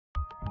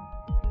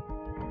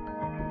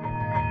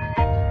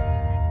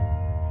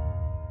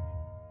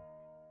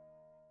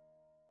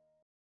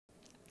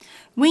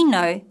We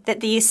know that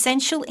the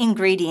essential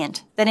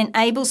ingredient that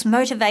enables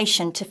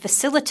motivation to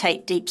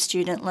facilitate deep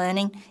student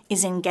learning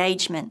is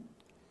engagement.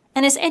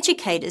 And as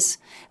educators,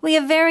 we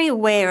are very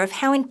aware of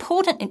how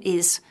important it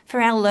is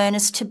for our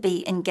learners to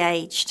be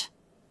engaged.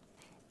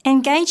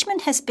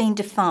 Engagement has been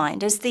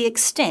defined as the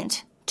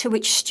extent to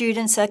which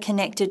students are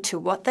connected to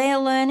what they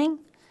are learning,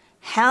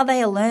 how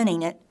they are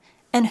learning it,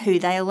 and who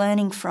they are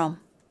learning from.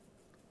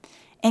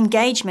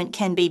 Engagement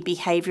can be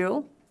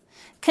behavioural,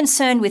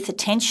 concerned with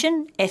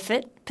attention,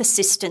 effort,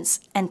 persistence,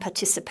 and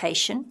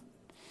participation.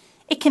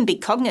 It can be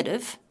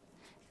cognitive,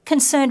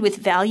 concerned with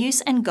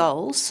values and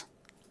goals,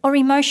 or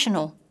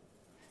emotional,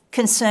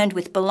 concerned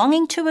with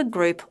belonging to a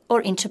group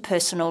or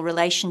interpersonal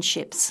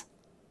relationships.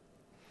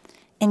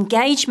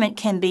 Engagement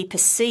can be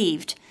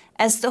perceived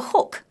as the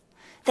hook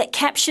that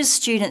captures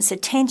students'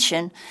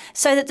 attention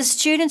so that the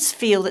students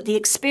feel that the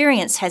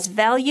experience has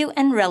value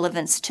and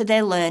relevance to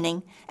their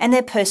learning and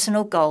their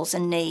personal goals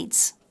and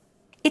needs.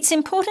 It's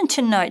important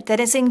to note that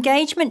as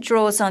engagement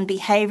draws on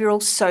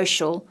behavioural,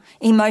 social,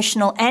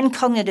 emotional and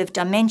cognitive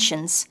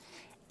dimensions,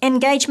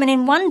 engagement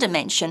in one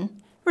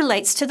dimension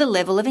relates to the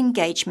level of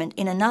engagement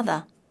in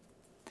another.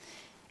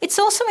 It's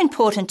also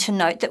important to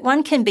note that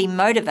one can be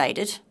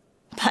motivated,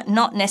 but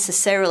not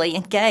necessarily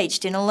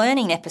engaged in a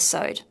learning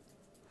episode.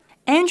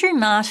 Andrew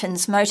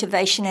Martin's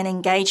motivation and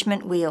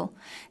engagement wheel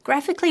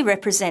graphically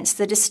represents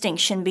the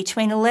distinction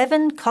between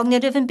 11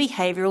 cognitive and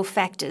behavioural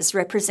factors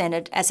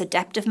represented as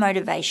adaptive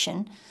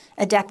motivation,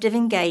 adaptive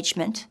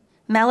engagement,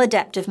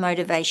 maladaptive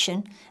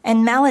motivation,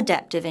 and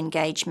maladaptive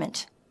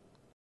engagement.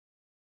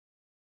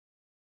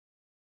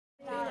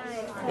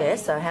 Yeah,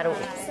 so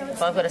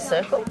if I've got a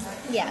circle?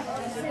 Yeah.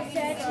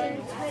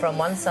 From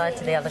one side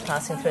to the other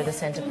passing through the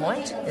centre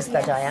point is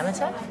the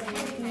diameter.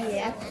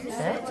 Yeah.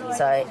 Okay,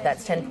 so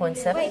that's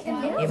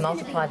 10.7. You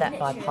multiply that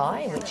by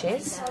pi, which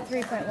is?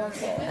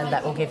 3.14. And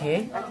that will give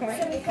you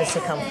the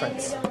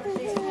circumference.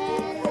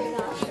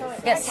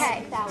 Yes?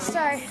 Okay, so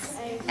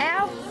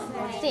our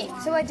thing,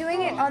 so we're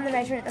doing it on the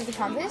measurement of the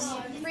compass,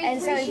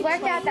 and so we've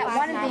worked out that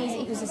one of these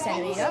equals a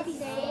centimetre.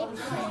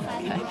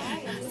 Okay.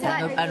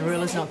 And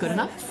ruler's not good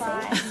enough?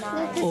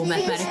 Or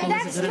mathematical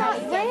That's isn't good not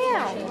enough?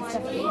 round.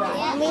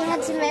 We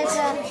had to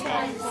measure.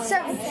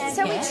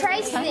 So we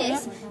traced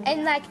this,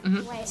 and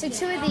so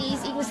two of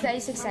these equals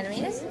 36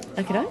 centimetres.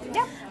 Okay.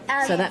 Yep.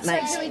 So that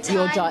makes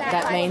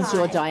that means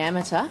your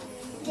diameter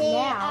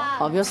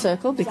of your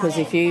circle, because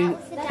if you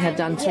have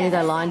done 2,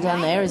 the line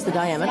down there is the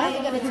diameter.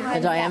 The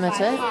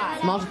diameter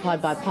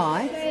multiplied by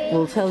pi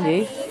will tell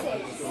you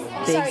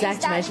the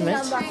exact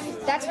measurement.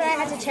 That's what I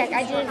had to check.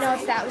 I didn't know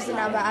if that was the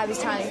number I was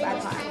times by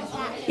pi.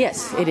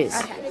 Yes, it is.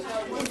 Okay.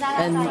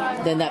 And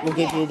then that will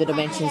give you the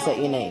dimensions that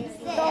you need.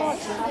 So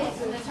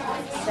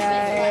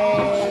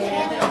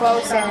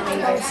 12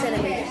 centimetres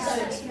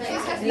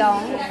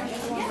long.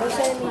 12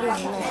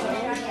 centimetres long.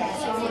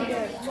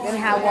 And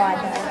how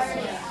wide though?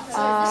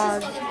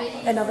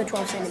 Another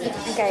 12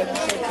 centimetres. Okay,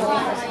 so 12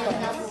 plus 12.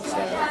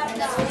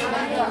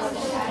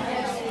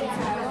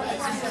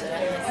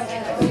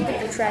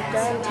 Protractor,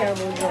 I'm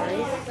terrible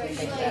drawing.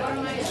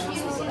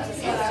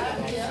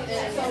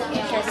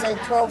 Okay, so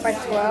 12 by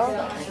 12.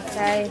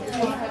 Okay.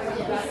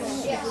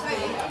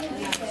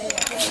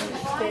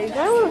 So you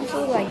don't want to do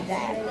like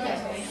that.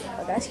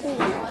 But that's going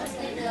to be hard.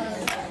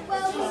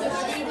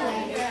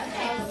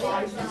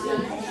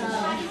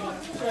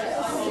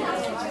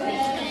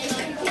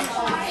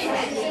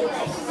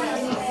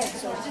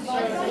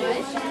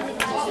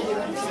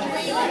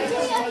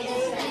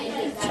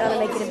 Trying to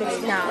make it a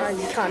bit. No,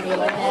 you can't do it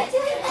like that.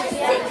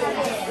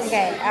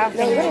 Okay, I'll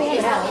figure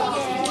it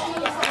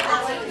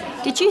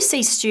out. Did you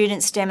see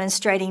students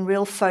demonstrating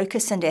real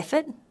focus and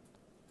effort?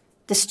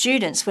 The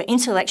students were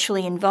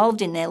intellectually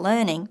involved in their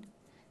learning,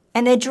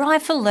 and their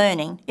drive for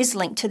learning is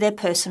linked to their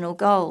personal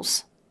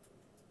goals.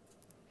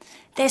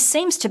 There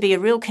seems to be a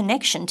real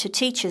connection to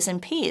teachers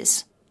and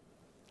peers,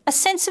 a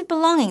sense of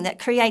belonging that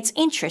creates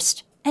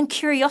interest and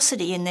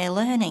curiosity in their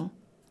learning.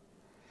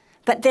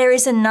 But there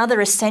is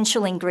another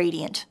essential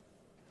ingredient: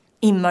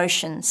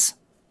 emotions.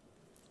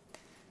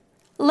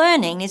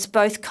 Learning is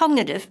both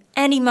cognitive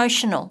and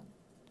emotional.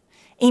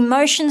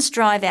 Emotions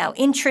drive our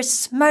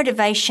interests,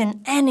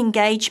 motivation, and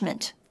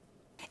engagement.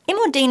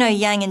 Imordino,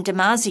 Yang, and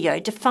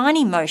Damasio define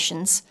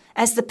emotions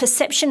as the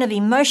perception of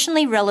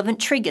emotionally relevant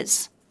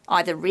triggers,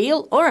 either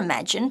real or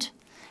imagined,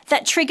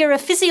 that trigger a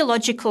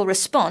physiological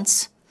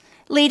response,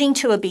 leading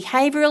to a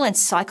behavioural and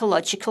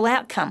psychological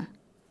outcome.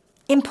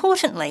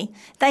 Importantly,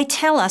 they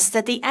tell us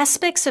that the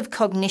aspects of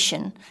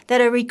cognition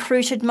that are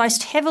recruited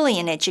most heavily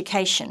in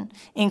education,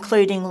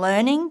 including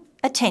learning,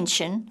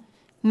 attention,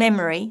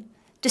 memory,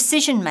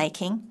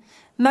 decision-making,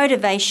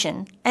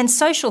 motivation, and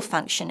social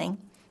functioning,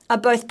 are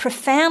both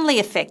profoundly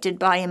affected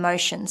by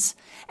emotions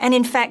and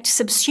in fact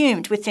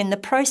subsumed within the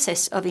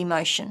process of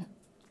emotion.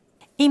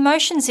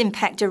 Emotions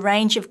impact a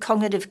range of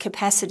cognitive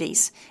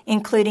capacities,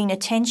 including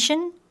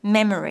attention,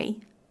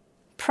 memory,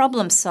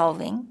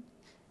 problem-solving,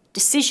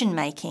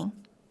 decision-making,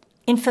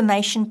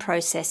 information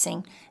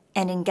processing,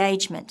 and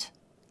engagement.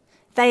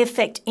 They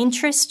affect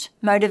interest,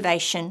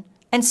 motivation,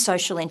 and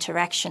social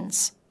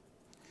interactions.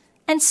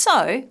 And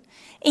so,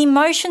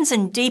 emotions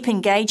and deep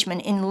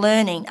engagement in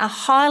learning are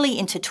highly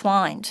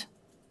intertwined.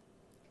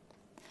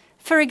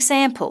 For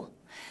example,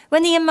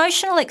 when the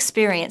emotional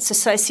experience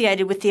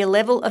associated with the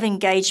level of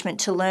engagement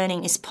to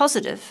learning is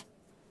positive,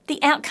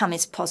 the outcome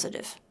is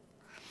positive.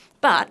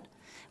 But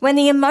when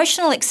the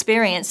emotional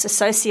experience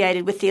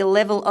associated with the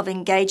level of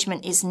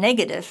engagement is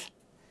negative,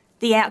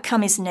 the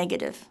outcome is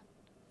negative.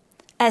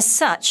 As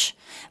such,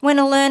 when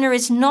a learner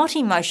is not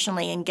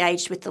emotionally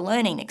engaged with the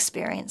learning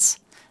experience,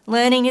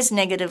 learning is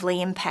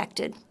negatively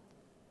impacted.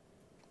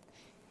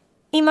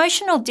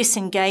 Emotional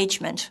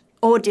disengagement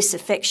or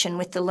disaffection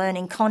with the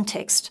learning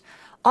context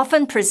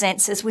often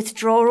presents as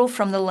withdrawal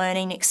from the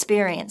learning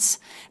experience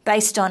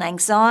based on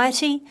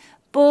anxiety,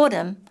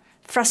 boredom,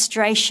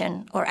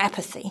 frustration, or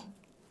apathy.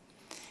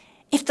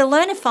 If the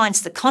learner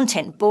finds the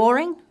content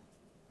boring,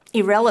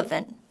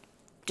 irrelevant,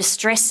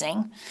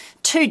 distressing,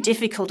 too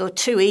difficult or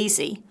too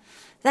easy,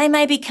 they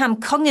may become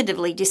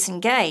cognitively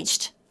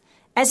disengaged,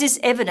 as is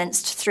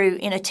evidenced through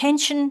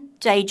inattention,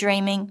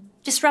 daydreaming,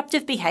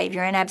 disruptive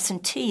behaviour and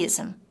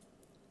absenteeism.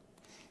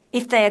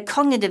 If they are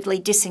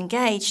cognitively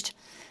disengaged,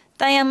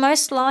 they are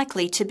most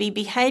likely to be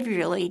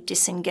behaviourally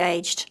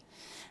disengaged,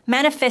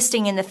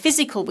 manifesting in the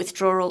physical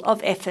withdrawal of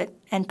effort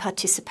and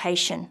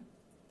participation.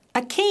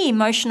 A key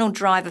emotional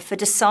driver for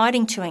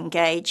deciding to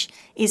engage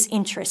is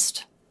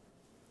interest.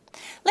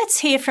 Let's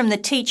hear from the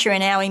teacher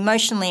in our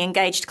emotionally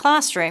engaged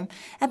classroom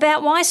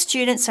about why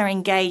students are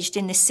engaged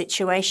in this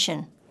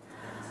situation.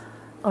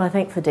 Well, I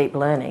think for deep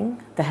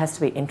learning, there has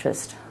to be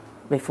interest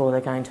before they're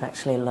going to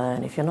actually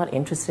learn. If you're not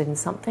interested in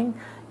something,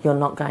 you're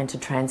not going to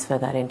transfer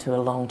that into a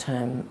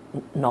long-term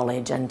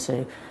knowledge and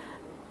to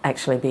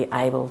actually be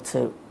able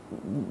to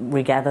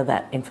regather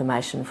that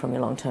information from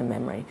your long-term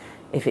memory.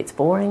 If it's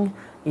boring,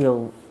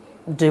 you'll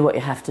do what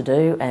you have to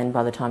do, and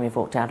by the time you've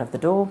walked out of the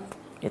door,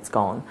 it's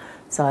gone.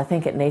 So I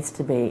think it needs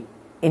to be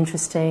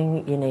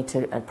interesting. You need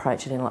to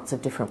approach it in lots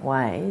of different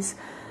ways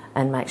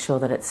and make sure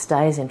that it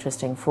stays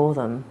interesting for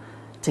them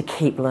to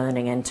keep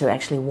learning and to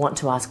actually want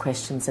to ask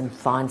questions and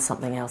find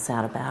something else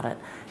out about it.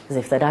 Because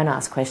if they don't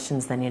ask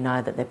questions, then you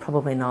know that they're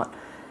probably not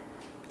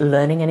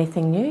learning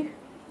anything new,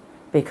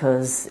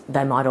 because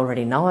they might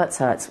already know it,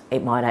 so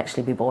it might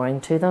actually be boring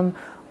to them.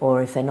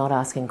 Or if they're not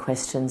asking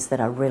questions that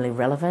are really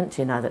relevant,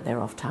 you know that they're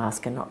off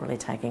task and not really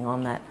taking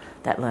on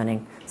that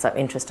learning. So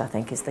interest, I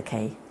think, is the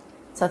key.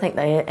 So I think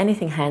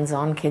anything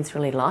hands-on kids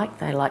really like.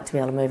 They like to be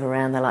able to move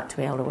around, they like to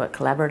be able to work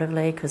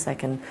collaboratively because they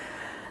can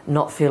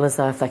not feel as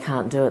though if they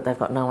can't do it, they've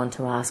got no one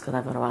to ask or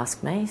they've got to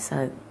ask me.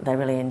 So they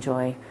really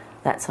enjoy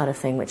that sort of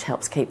thing, which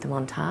helps keep them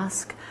on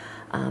task.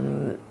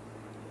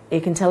 You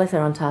can tell if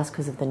they're on task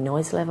because of the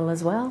noise level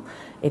as well.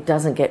 It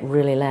doesn't get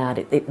really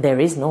loud. There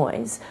is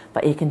noise,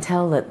 but you can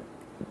tell that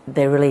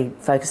they're really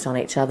focused on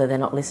each other. They're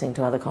not listening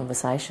to other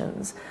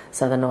conversations,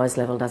 so the noise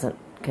level doesn't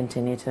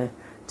continue to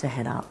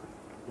head up.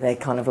 They're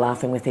kind of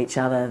laughing with each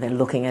other, they're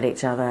looking at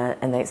each other,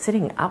 and they're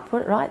sitting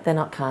upward, right? They're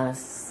not kind of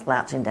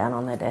slouching down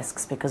on their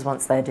desks, because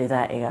once they do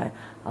that, you go,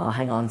 oh,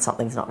 hang on,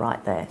 something's not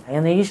right there.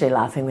 And they're usually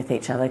laughing with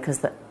each other,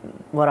 because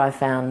what I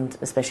found,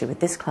 especially with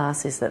this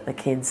class, is that the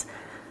kids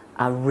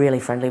are really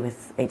friendly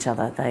with each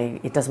other.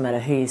 It doesn't matter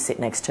who you sit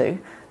next to,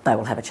 they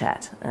will have a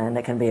chat. And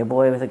it can be a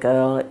boy with a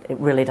girl, it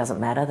really doesn't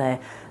matter.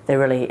 They're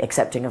really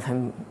accepting of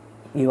whom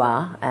you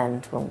are,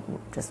 and will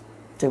just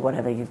do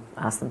whatever you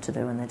ask them to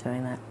do when they're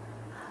doing that.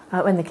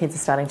 When the kids are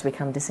starting to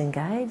become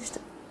disengaged,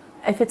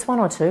 if it's one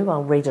or two,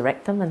 I'll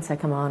redirect them and say,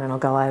 come on, and I'll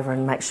go over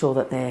and make sure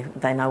that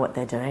they know what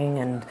they're doing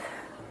and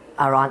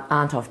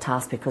aren't off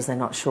task because they're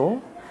not sure.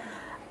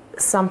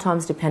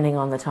 Sometimes, depending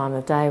on the time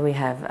of day, we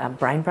have a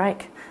brain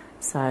break.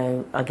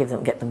 So I get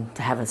them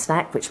to have a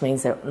snack, which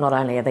means that not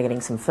only are they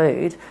getting some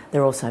food,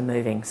 they're also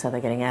moving. So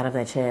they're getting out of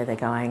their chair, they're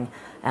going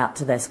out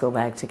to their school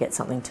bag to get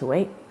something to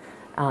eat.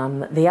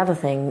 The other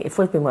thing, if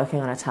we've been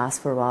working on a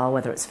task for a while,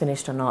 whether it's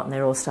finished or not, and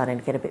they're all starting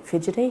to get a bit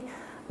fidgety,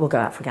 we'll go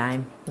out for a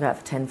game. We'll go out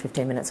for 10,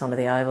 15 minutes onto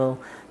the oval,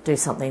 do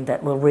something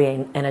that will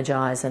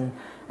re-energise and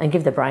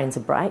give their brains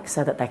a break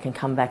so that they can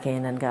come back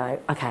in and go,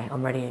 okay,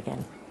 I'm ready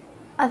again.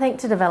 I think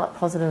to develop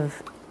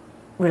positive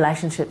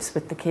relationships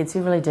with the kids,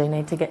 you really do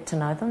need to get to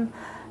know them.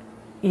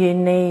 You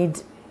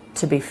need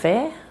to be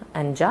fair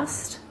and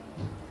just,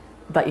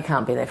 but you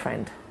can't be their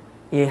friend.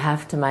 You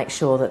have to make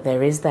sure that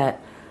there is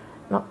that,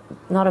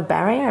 not a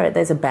barrier,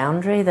 there's a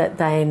boundary, that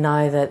they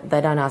know that they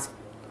don't ask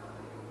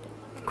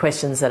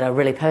questions that are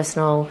really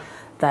personal.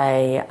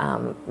 They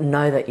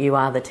know that you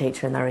are the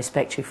teacher and they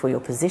respect you for your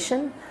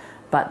position,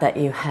 but that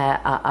you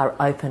are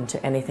open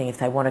to anything. If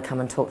they want to come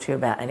and talk to you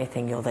about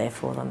anything, you're there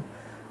for them.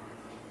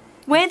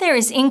 Where there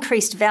is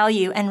increased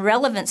value and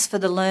relevance for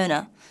the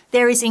learner,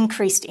 there is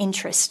increased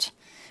interest,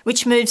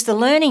 which moves the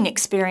learning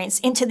experience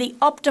into the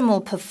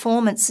optimal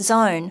performance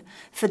zone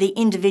for the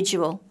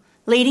individual,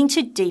 leading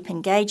to deep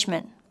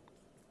engagement.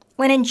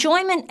 When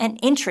enjoyment and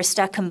interest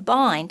are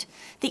combined,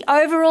 the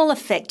overall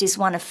effect is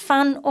one of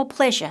fun or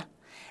pleasure,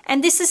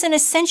 and this is an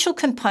essential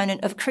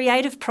component of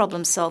creative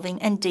problem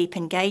solving and deep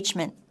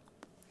engagement.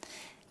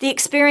 The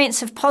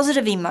experience of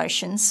positive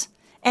emotions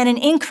and an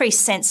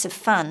increased sense of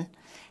fun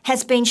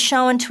has been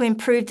shown to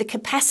improve the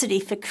capacity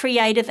for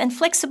creative and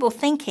flexible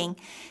thinking,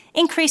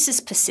 increases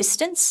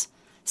persistence,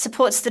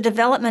 supports the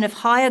development of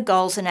higher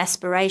goals and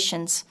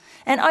aspirations,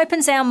 and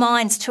opens our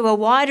minds to a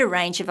wider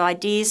range of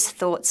ideas,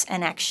 thoughts,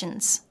 and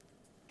actions.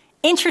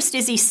 Interest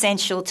is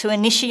essential to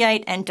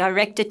initiate and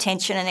direct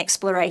attention and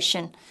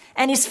exploration,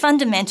 and is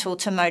fundamental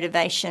to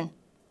motivation.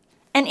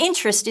 And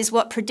interest is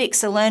what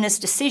predicts a learner's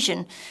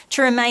decision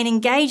to remain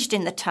engaged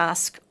in the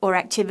task or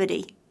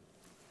activity.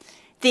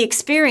 The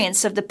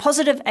experience of the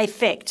positive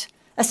effect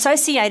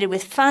associated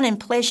with fun and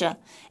pleasure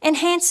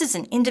enhances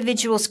an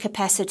individual's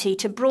capacity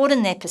to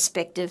broaden their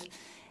perspective,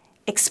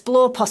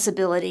 explore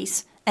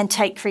possibilities, and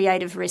take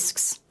creative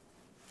risks.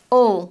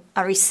 All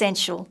are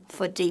essential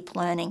for deep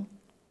learning.